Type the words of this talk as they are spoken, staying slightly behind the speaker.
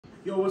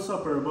Yo, what's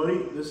up everybody?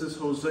 This is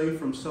Jose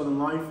from Southern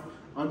Life.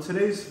 On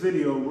today's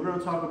video, we're going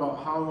to talk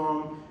about how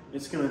long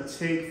it's going to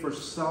take for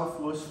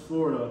Southwest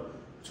Florida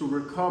to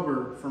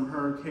recover from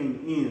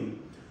Hurricane Ian.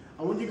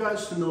 I want you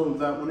guys to know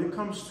that when it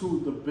comes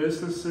to the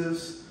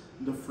businesses,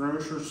 the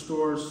furniture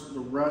stores, the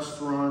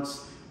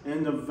restaurants,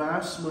 and the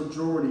vast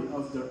majority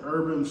of the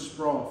urban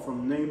sprawl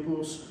from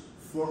Naples,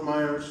 Fort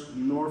Myers,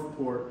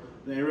 Northport,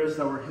 the areas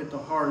that were hit the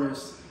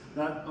hardest,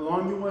 that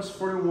along US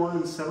 41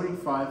 and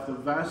 75, the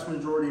vast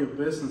majority of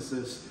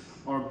businesses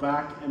are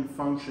back and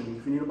functioning.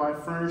 If you need to buy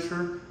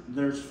furniture,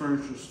 there's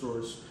furniture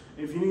stores.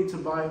 If you need to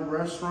buy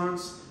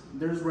restaurants,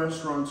 there's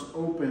restaurants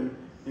open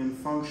and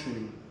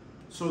functioning.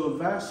 So the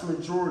vast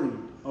majority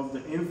of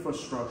the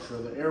infrastructure,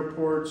 the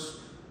airports,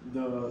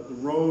 the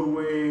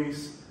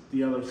roadways,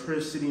 the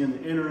electricity and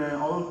the internet,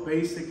 all of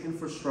basic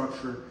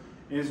infrastructure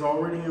is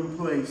already in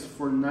place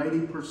for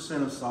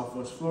 90% of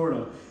Southwest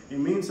Florida. It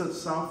means that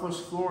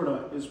Southwest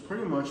Florida is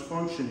pretty much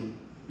functioning.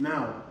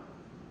 Now,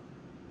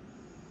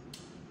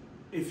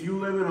 if you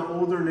live in an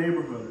older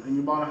neighborhood and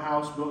you bought a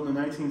house built in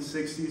the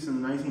 1960s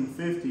and the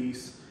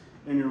 1950s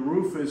and your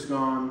roof is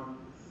gone,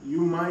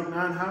 you might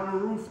not have a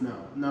roof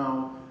now.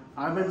 Now,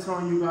 I've been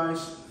telling you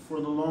guys for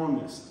the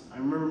longest. I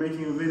remember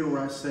making a video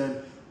where I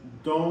said,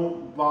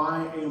 don't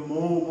buy a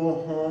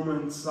mobile home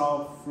in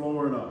South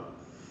Florida.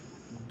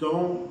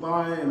 Don't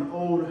buy an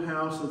old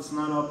house that's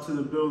not up to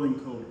the building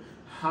code.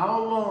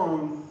 How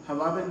long have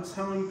I been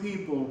telling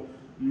people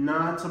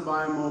not to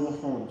buy mobile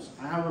homes?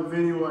 I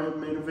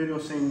made a video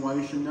saying why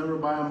you should never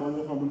buy a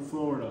mobile home in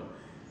Florida.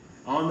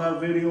 On that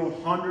video,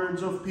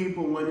 hundreds of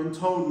people went and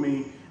told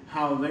me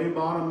how they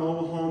bought a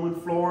mobile home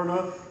in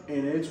Florida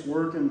and it's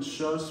working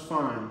just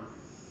fine.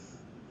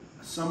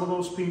 Some of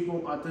those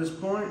people at this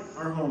point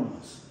are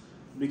homeless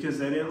because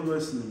they didn't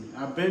listen to me.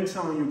 I've been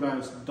telling you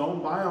guys,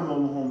 don't buy a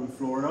mobile home in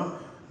Florida.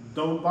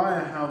 Don't buy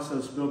a house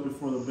that's built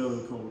before the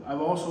building code.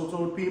 I've also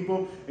told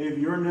people, if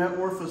your net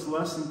worth is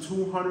less than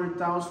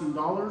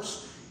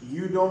 $200,000,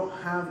 you don't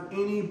have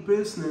any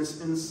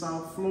business in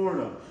South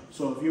Florida.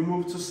 So if you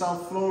move to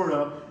South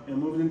Florida and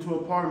moved into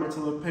apartments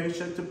and live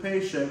paycheck to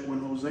paycheck, when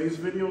Jose's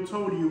video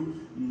told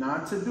you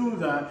not to do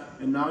that,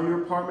 and now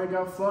your apartment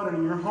got flooded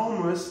and you're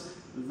homeless,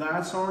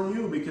 that's on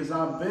you, because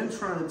I've been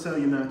trying to tell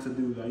you not to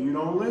do that. You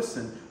don't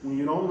listen. When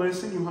you don't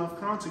listen, you have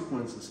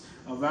consequences.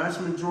 A vast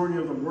majority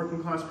of the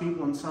working class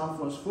people in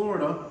Southwest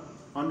Florida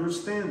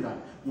understand that.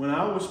 When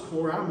I was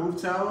poor, I moved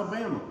to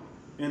Alabama.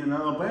 And in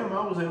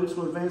Alabama, I was able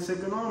to advance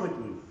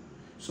economically.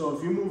 So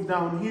if you move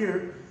down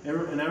here,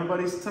 and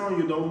everybody's telling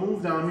you, don't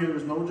move down here,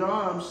 there's no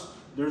jobs,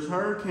 there's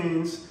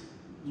hurricanes,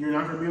 you're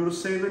not going to be able to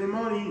save any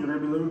money, you're going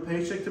to be living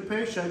paycheck to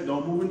paycheck,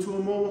 don't move into a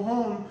mobile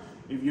home.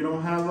 If you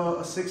don't have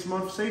a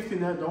 6-month safety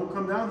net, don't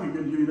come down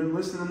here. You didn't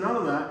listen to none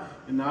of that,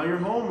 and now you're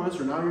homeless,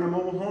 or now you're in a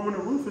mobile home and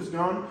the roof is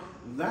gone.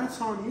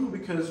 That's on you,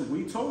 because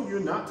we told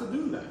you not to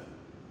do that.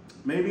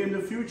 Maybe in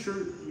the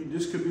future,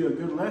 this could be a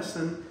good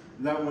lesson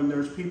that when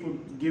there's people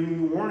giving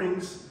you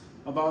warnings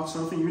about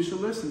something, you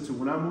should listen to.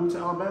 When I moved to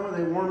Alabama,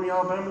 they warned me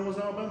Alabama was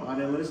Alabama. I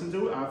didn't listen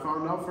to it. I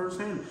found out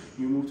firsthand.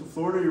 You moved to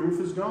Florida, your roof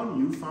is gone.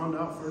 You found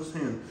out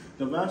firsthand.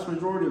 The vast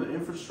majority of the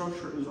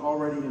infrastructure is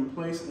already in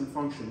place and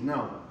functioning.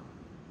 Now,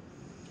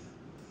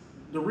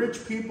 the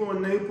rich people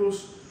in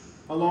Naples,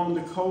 along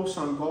the coast,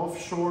 on Gulf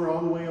Shore,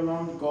 all the way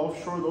along the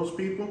Gulf Shore, those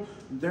people,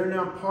 they're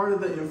now part of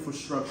the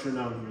infrastructure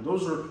down here.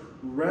 Those are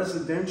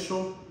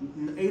residential.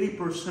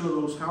 80% of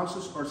those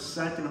houses are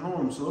second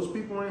homes. So those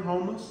people ain't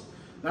homeless.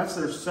 That's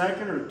their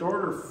second or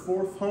third or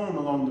fourth home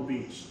along the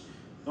beach.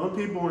 Those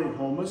people ain't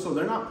homeless, so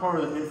they're not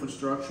part of the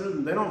infrastructure.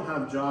 They don't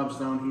have jobs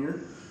down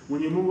here.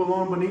 When you move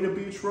along Bonita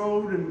Beach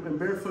Road and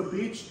Barefoot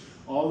Beach,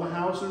 all the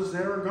houses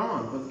there are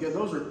gone. But again,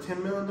 those are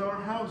 $10 million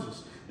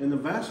houses. And the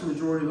vast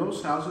majority of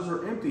those houses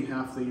are empty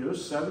half the year.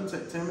 $7 to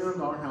 $10 million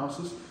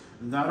houses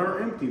that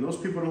are empty. Those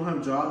people don't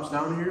have jobs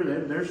down here.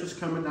 They're just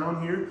coming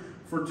down here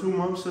for 2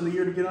 months of the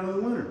year to get out of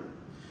the winter.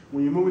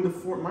 When you move into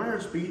Fort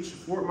Myers Beach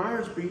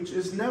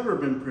has never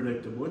been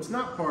predictable. It's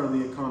not part of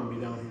the economy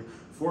down here.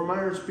 Fort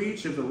Myers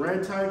Beach, if the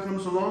red tide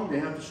comes along, they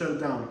have to shut it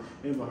down.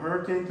 If a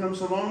hurricane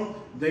comes along,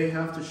 they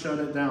have to shut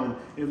it down.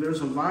 If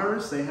there's a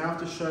virus, they have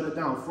to shut it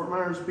down. Fort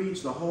Myers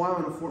Beach, the whole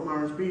island of Fort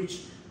Myers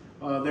Beach,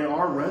 there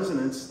are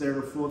residents, there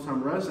are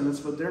full-time residents,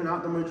 but they're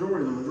not the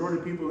majority. The majority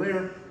of people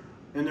there,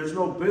 and there's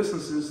no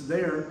businesses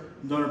there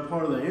that are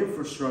part of the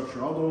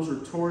infrastructure. All those are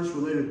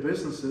tourist-related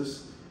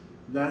businesses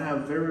that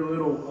have very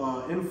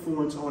little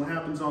influence on what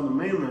happens on the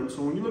mainland.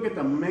 So when you look at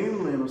the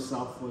mainland of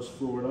Southwest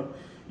Florida,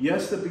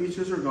 yes, the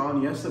beaches are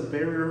gone. Yes, the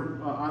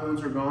barrier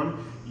islands are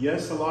gone.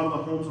 Yes, a lot of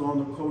the homes along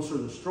the coast are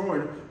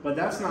destroyed, but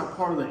that's not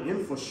part of the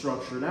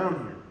infrastructure down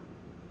here.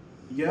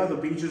 Yeah, the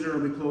beaches are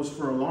going to be closed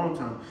for a long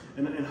time.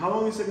 And how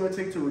long is it going to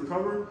take to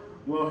recover?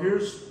 Well,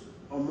 here's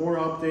a more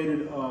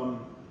updated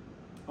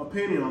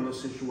opinion on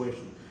this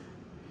situation.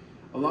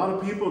 A lot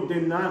of people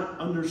did not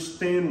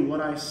understand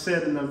what I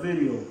said in the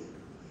video.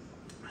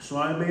 So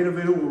I made a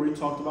video where we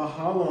talked about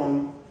how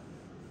long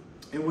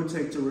it would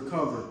take to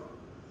recover.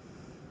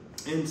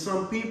 And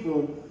some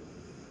people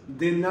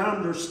did not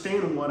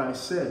understand what I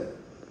said.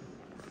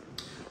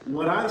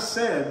 What I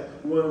said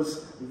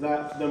was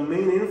that the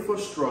main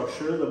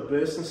infrastructure, the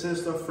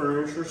businesses, the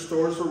furniture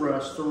stores, the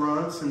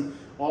restaurants, and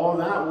all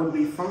that would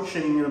be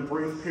functioning in a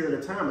brief period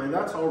of time, and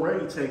that's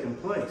already taken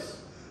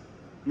place.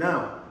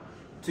 Now,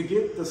 to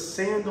get the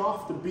sand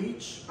off the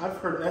beach, I've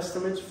heard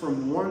estimates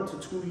from 1 to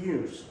 2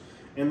 years.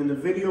 And in the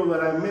video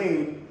that I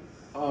made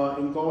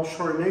in Gulf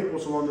Shore,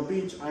 Naples, along the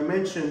beach, I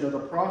mentioned that the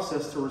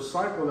process to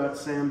recycle that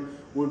sand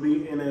would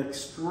be an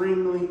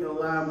extremely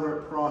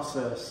elaborate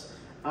process.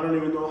 I don't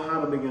even know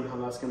how to begin how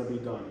that's going to be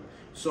done.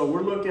 So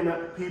we're looking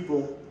at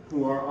people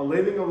who are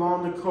living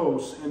along the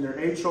coast, and their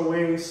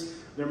HOAs,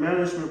 their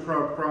management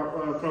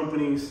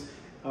companies,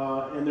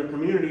 and their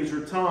communities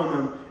are telling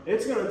them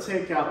it's going to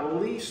take at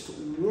least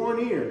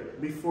 1 year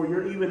before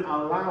you're even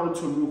allowed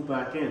to move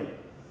back in.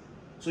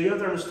 So you have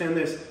to understand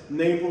this: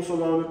 Naples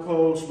along the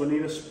coast,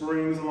 Bonita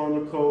Springs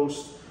along the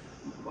coast,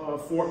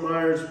 Fort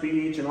Myers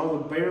Beach, and all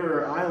the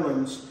barrier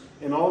islands,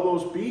 and all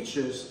those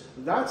beaches,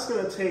 that's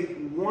going to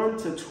take 1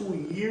 to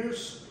 2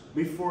 years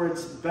before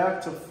it's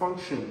back to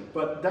function.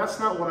 But that's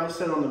not what I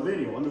said on the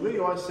video. On the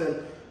video I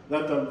said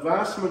that the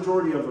vast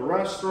majority of the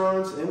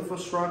restaurants,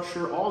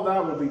 infrastructure, all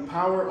that will be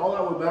powered, all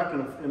that will be back,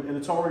 and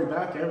it's already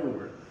back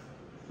everywhere.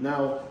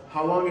 Now,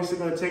 how long is it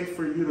going to take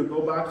for you to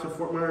go back to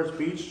Fort Myers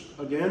Beach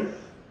again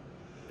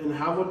and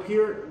have a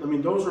pier? I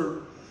mean, those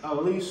are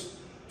at least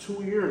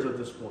 2 years at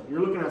this point.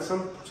 You're looking at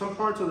some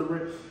parts of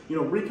the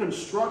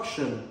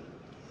reconstruction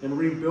and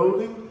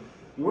rebuilding.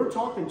 We're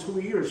talking 2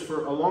 years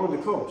for along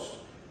the coast.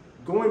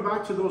 Going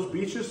back to those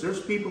beaches,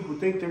 there's people who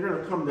think they're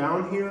going to come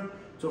down here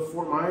to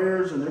Fort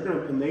Myers, and they're going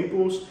to in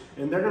Naples,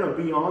 and they're going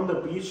to be on the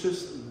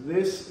beaches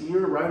this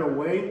year right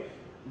away.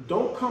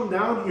 Don't come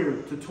down here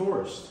to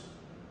tourist.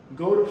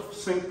 Go to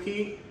St.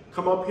 Pete,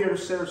 come up here to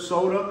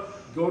Sarasota,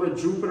 go to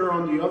Jupiter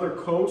on the other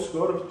coast,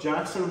 go to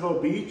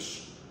Jacksonville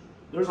Beach.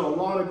 There's a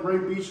lot of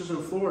great beaches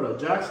in Florida.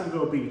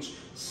 Jacksonville Beach,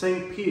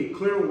 St. Pete,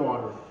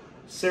 Clearwater,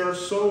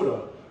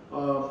 Sarasota,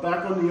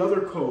 back on the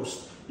other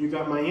coast. You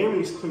got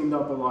Miami's cleaned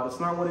up a lot. It's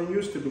not what it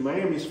used to be.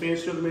 Miami's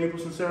fancier than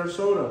Naples and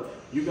Sarasota.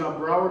 You got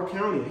Broward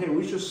County. Hey,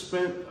 we just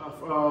spent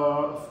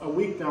a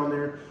week down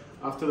there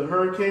after the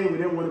hurricane. We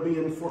didn't want to be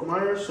in Fort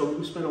Myers, so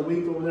we spent a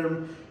week over there.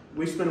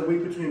 We spent a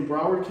week between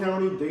Broward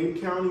County,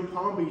 Dade County,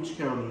 Palm Beach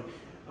County.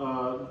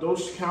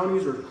 Those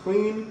counties are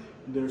clean.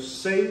 They're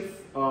safe.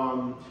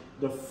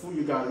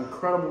 You got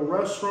incredible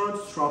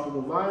restaurants,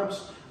 tropical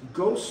vibes.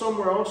 Go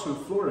somewhere else in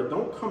Florida.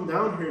 Don't come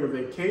down here to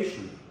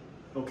vacation,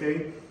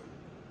 okay?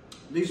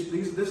 This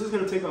is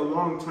going to take a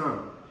long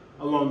time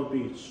along the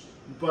beach.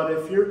 But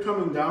if you're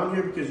coming down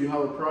here because you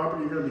have a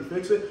property, you're going to be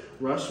fixing it,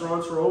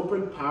 restaurants are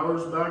open,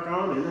 power's back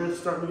on, internet's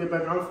starting to get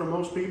back on for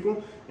most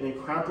people, and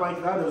crap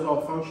like that is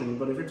all functioning.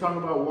 But if you're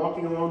talking about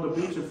walking along the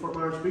beach in Fort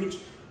Myers Beach,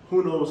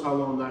 who knows how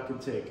long that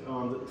could take.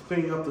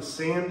 Cleaning up the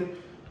sand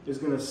is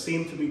going to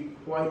seem to be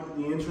quite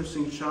the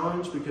interesting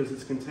challenge because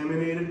it's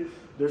contaminated.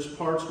 There's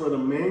parts where the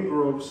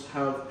mangroves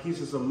have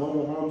pieces of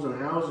mobile homes and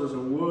houses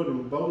and wood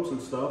and boats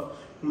and stuff.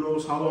 Who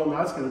knows how long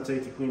that's going to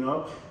take to clean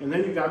up. And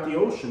then you got the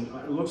ocean.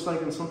 It looks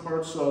like in some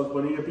parts of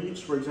Bonita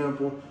Beach, for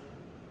example,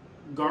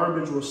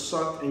 garbage was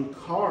sucked and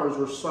cars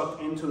were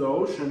sucked into the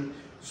ocean.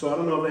 So I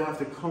don't know if they have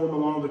to comb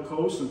along the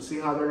coast and see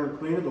how they're going to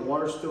clean it. The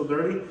water's still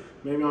dirty.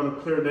 Maybe on a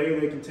clear day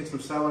they can take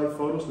some satellite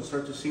photos and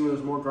start to see when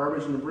there's more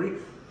garbage and debris.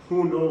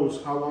 Who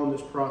knows how long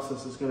this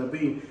process is going to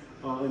be.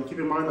 And keep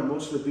in mind that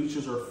most of the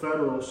beaches are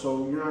federal,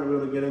 so you're not going to be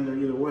able to get in there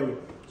either way.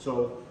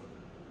 So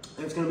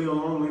it's going to be a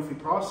long, lengthy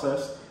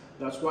process.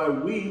 That's why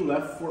we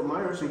left Fort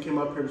Myers and came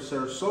up here to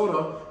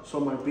Sarasota.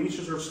 So my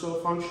beaches are still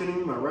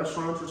functioning, my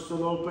restaurants are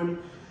still open,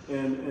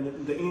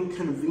 and the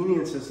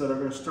inconveniences that are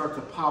going to start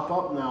to pop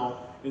up now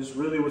is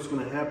really what's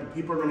going to happen.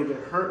 People are going to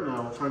get hurt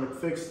now trying to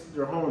fix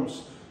their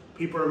homes.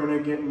 People are going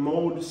to get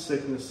mold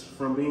sickness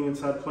from being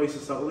inside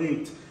places that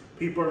leaked.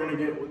 People are going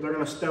to they're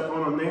going to step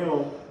on a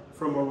nail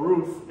from a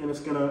roof and it's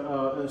going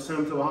to send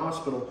them to the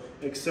hospital,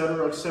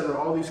 etc., etc.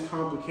 All these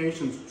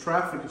complications.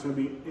 Traffic is going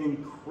to be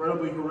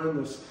incredibly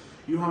horrendous.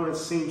 You haven't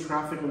seen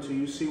traffic until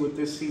you see what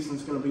this season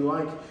is going to be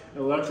like.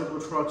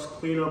 Electrical trucks,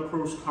 cleanup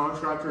crews,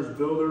 contractors,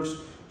 builders.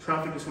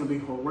 Traffic is going to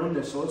be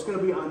horrendous. So it's going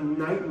to be a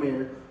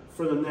nightmare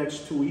for the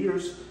next 2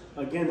 years.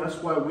 Again, that's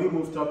why we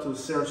moved up to the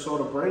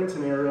Sarasota,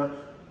 Bradenton area,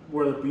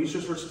 where the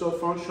beaches are still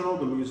functional,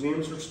 the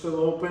museums are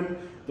still open,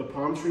 the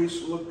palm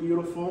trees look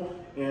beautiful,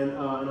 and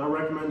I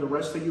recommend the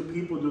rest of you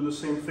people do the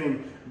same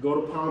thing.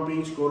 Go to Palm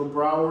Beach, go to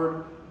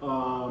Broward.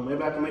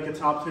 Maybe I can make a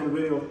top 10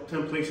 video,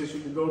 10 places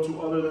you can go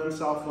to other than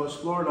Southwest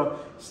Florida.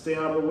 Stay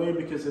out of the way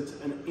because it's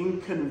an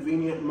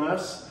inconvenient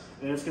mess,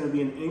 and it's going to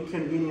be an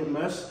inconvenient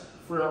mess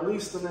for at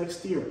least the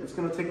next year. It's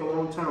going to take a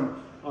long time.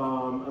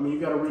 I mean, you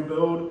got to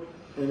rebuild,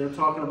 and they're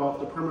talking about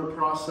the permit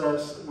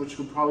process, which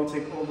would probably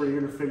take over a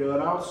year to figure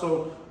that out.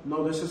 So,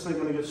 no, this isn't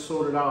going to get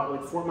sorted out.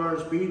 Like Fort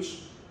Myers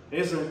Beach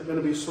isn't going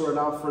to be sorted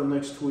out for the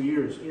next 2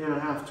 years, year and a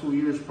half, 2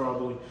 years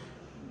probably.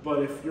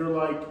 But if you're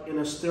like in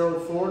Estero,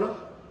 Florida,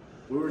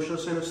 we were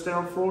just in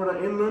Estero,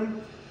 Florida,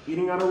 inland,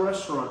 eating at a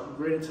restaurant, a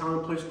great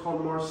Italian place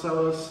called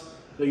Marcella's.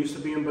 They used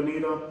to be in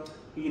Bonita,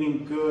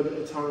 eating good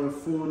Italian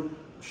food.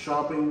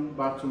 shopping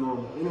back to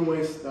normal.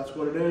 Anyways, that's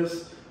what it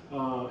is.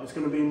 It's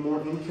going to be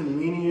more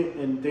inconvenient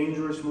and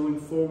dangerous moving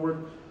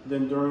forward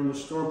than during the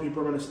storm.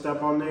 People are going to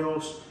step on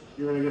nails.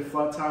 You're going to get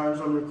flat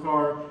tires on your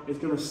car. It's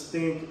going to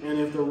stink. And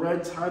if the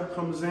red tide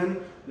comes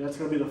in, that's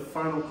going to be the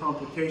final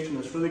complication.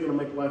 It's really going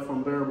to make life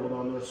unbearable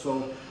down there.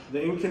 So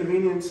the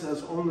inconvenience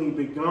has only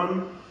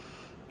begun,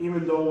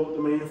 even though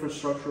the main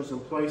infrastructure is in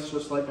place.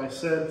 Just like I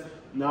said,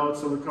 now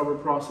it's a recovery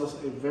process,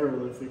 a very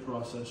lengthy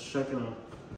process. Check it out.